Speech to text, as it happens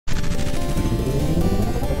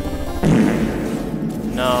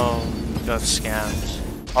got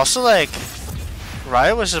scammed. Also, like,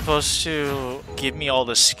 Riot was supposed to give me all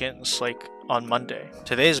the skins, like, on Monday.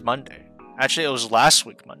 Today's Monday. Actually, it was last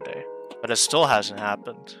week Monday. But it still hasn't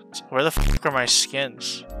happened. Where the fuck are my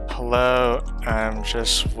skins? Hello, I'm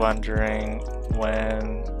just wondering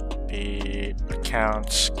when the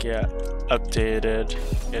accounts get updated.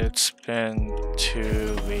 It's been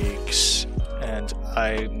 2 weeks and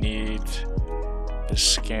I need the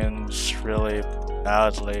skins really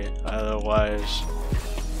badly. Otherwise,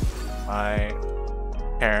 my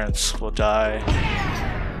parents will die.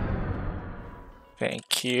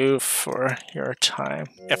 Thank you for your time.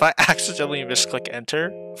 If I accidentally misclick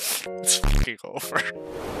enter, it's fucking over.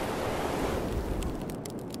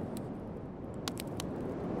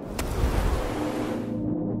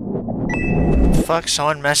 Fuck,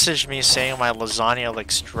 someone messaged me saying my lasagna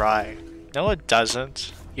looks dry. No, it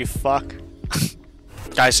doesn't. You fuck.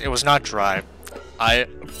 Guys, it was not dry. I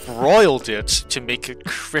broiled it to make it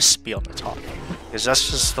crispy on the top. Because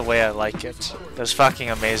that's just the way I like it. It was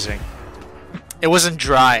fucking amazing. It wasn't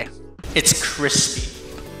dry. It's crispy.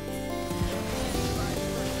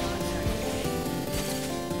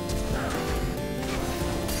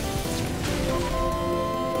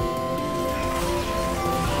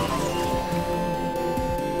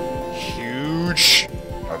 Huge.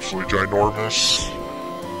 Absolutely ginormous.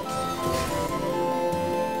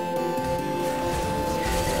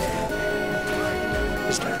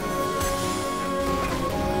 Is there?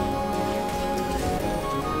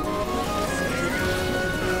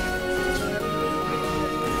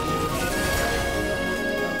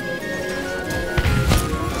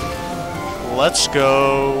 Let's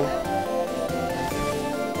go.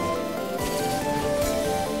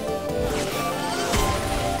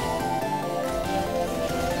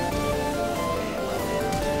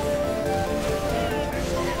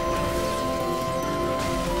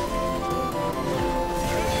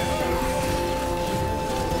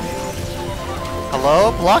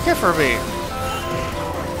 Hello? Block it for me.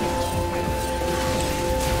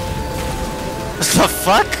 What the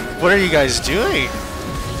fuck? What are you guys doing?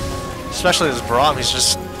 Especially this Braum, he's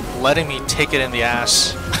just letting me take it in the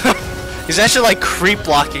ass. He's actually like creep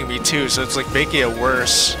blocking me too, so it's like making it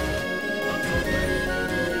worse.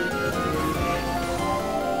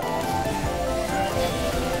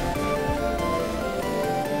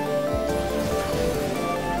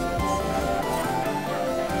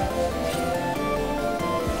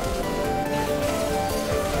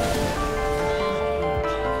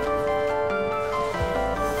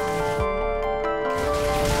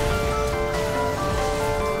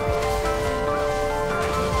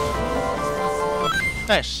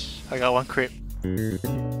 Nice, I got one creep.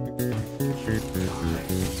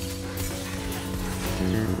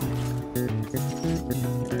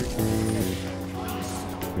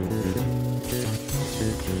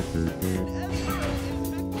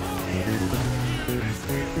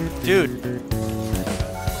 Dude,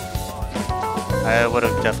 I would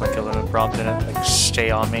have definitely killed him if Braum didn't like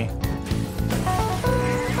stay on me.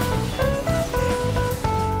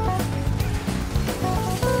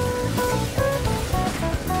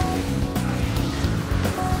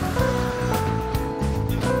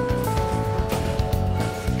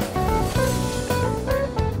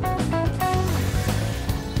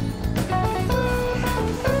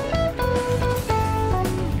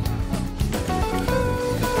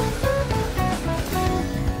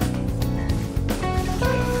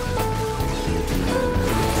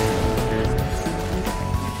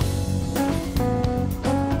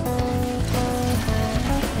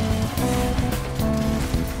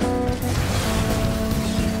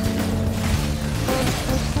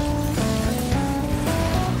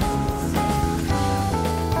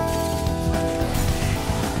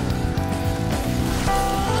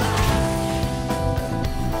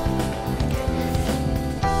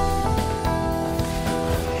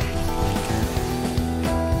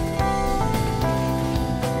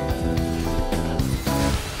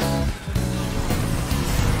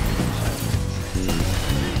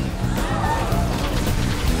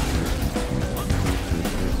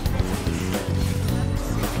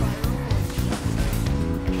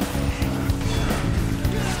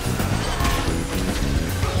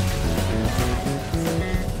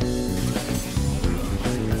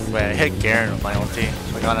 Wait, I hit Garen with my ulti.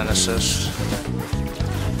 So I got an assist.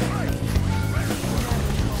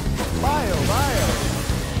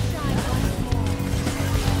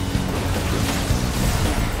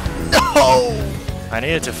 No! I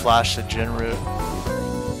needed to flash the Jin route.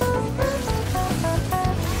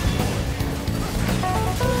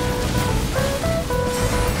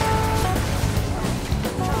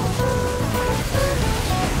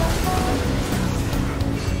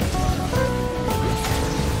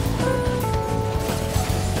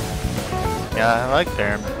 Yeah, I like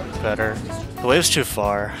Baron better. The wave's too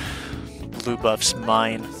far. Blue buff's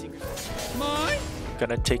mine.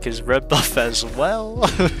 Gonna take his red buff as well.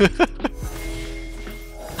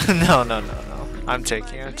 No. I'm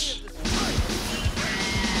taking it.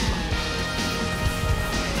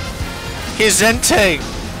 He's in tank!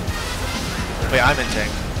 Wait, I'm in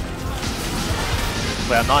tank.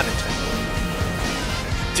 Wait, I'm not in tank.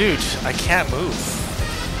 Dude, I can't move.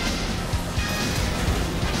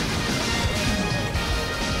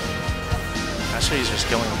 Actually, he's just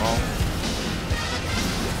killing them all.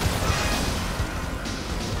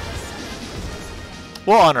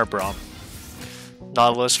 We'll honor Braum.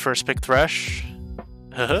 Nautilus first pick Thresh.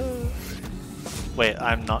 Wait,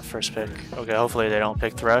 I'm not first pick. Okay, hopefully they don't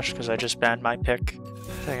pick Thresh because I just banned my pick.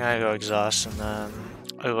 I think I go Exhaust and then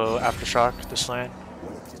I go Aftershock this lane.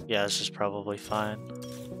 Yeah, this is probably fine.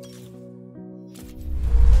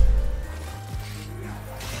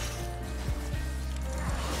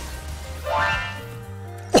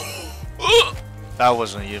 That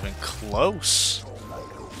wasn't even close.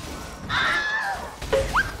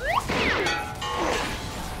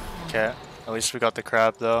 Okay, at least we got the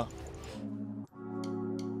crab though.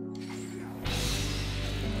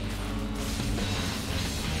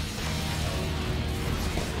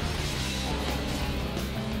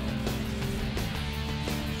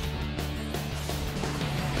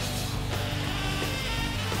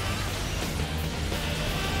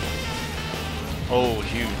 Oh,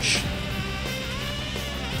 huge.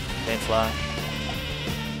 Main flash.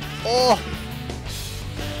 Oh!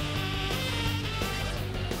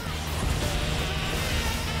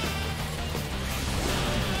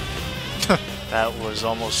 That was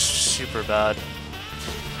almost super bad.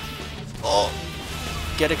 Oh!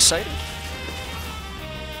 Get excited.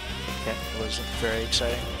 Okay, it wasn't very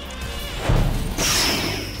exciting.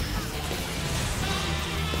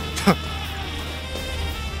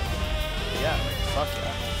 Yeah, fuck yeah.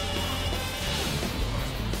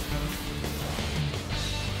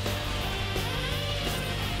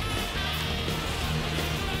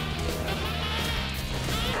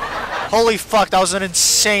 Holy fuck, that was an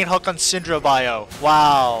insane hook on Syndra bio.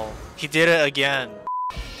 Wow. He did it again.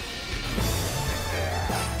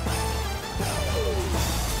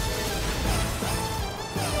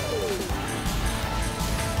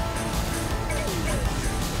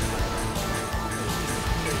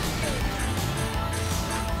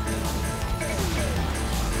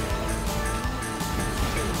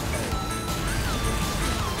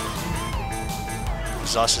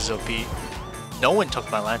 Exhaust is OP. No one took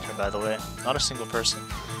my lantern, by the way. Not a single person.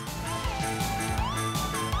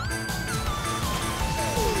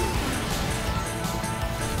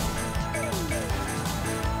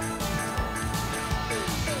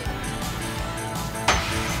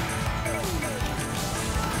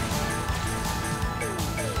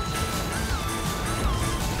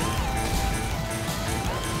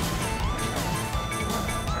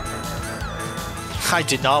 I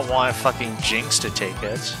did not want fucking Jinx to take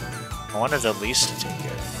it. I wanted the least to take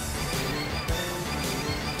it.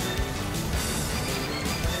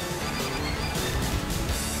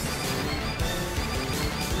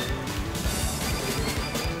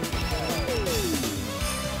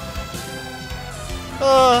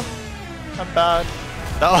 I'm bad.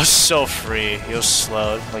 That was so free. He was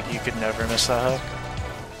slowed. Like, you could never miss that hook.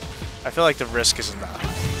 I feel like the risk isn't that high.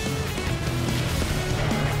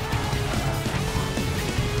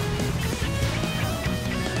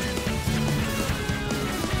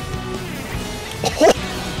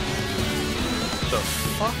 The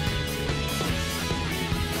fuck?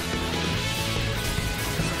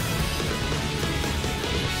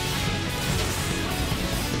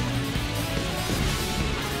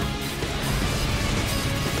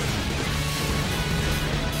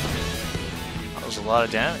 That was a lot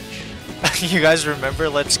of damage. You guys remember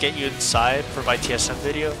Let's Get You Inside for my TSM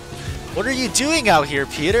video? What are you doing out here,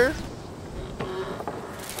 Peter?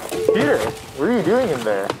 Peter, what are you doing in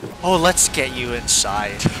there? Oh, let's get you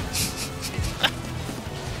inside.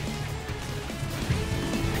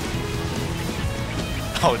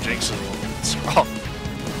 Oh, Jinx is a little strong.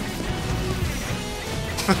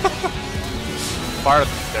 Far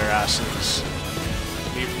their asses.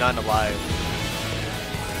 Leave none alive.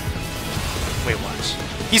 Wait, what?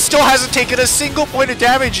 He still hasn't taken a single point of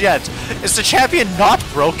damage yet! Is the champion not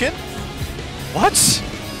broken? What?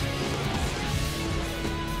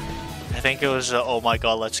 I think it was, oh my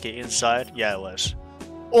god, let's get you inside. Yeah, it was.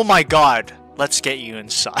 Oh my god, let's get you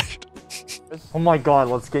inside. Oh my god,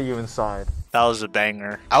 let's get you inside. That was a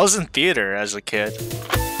banger. I was in theater as a kid.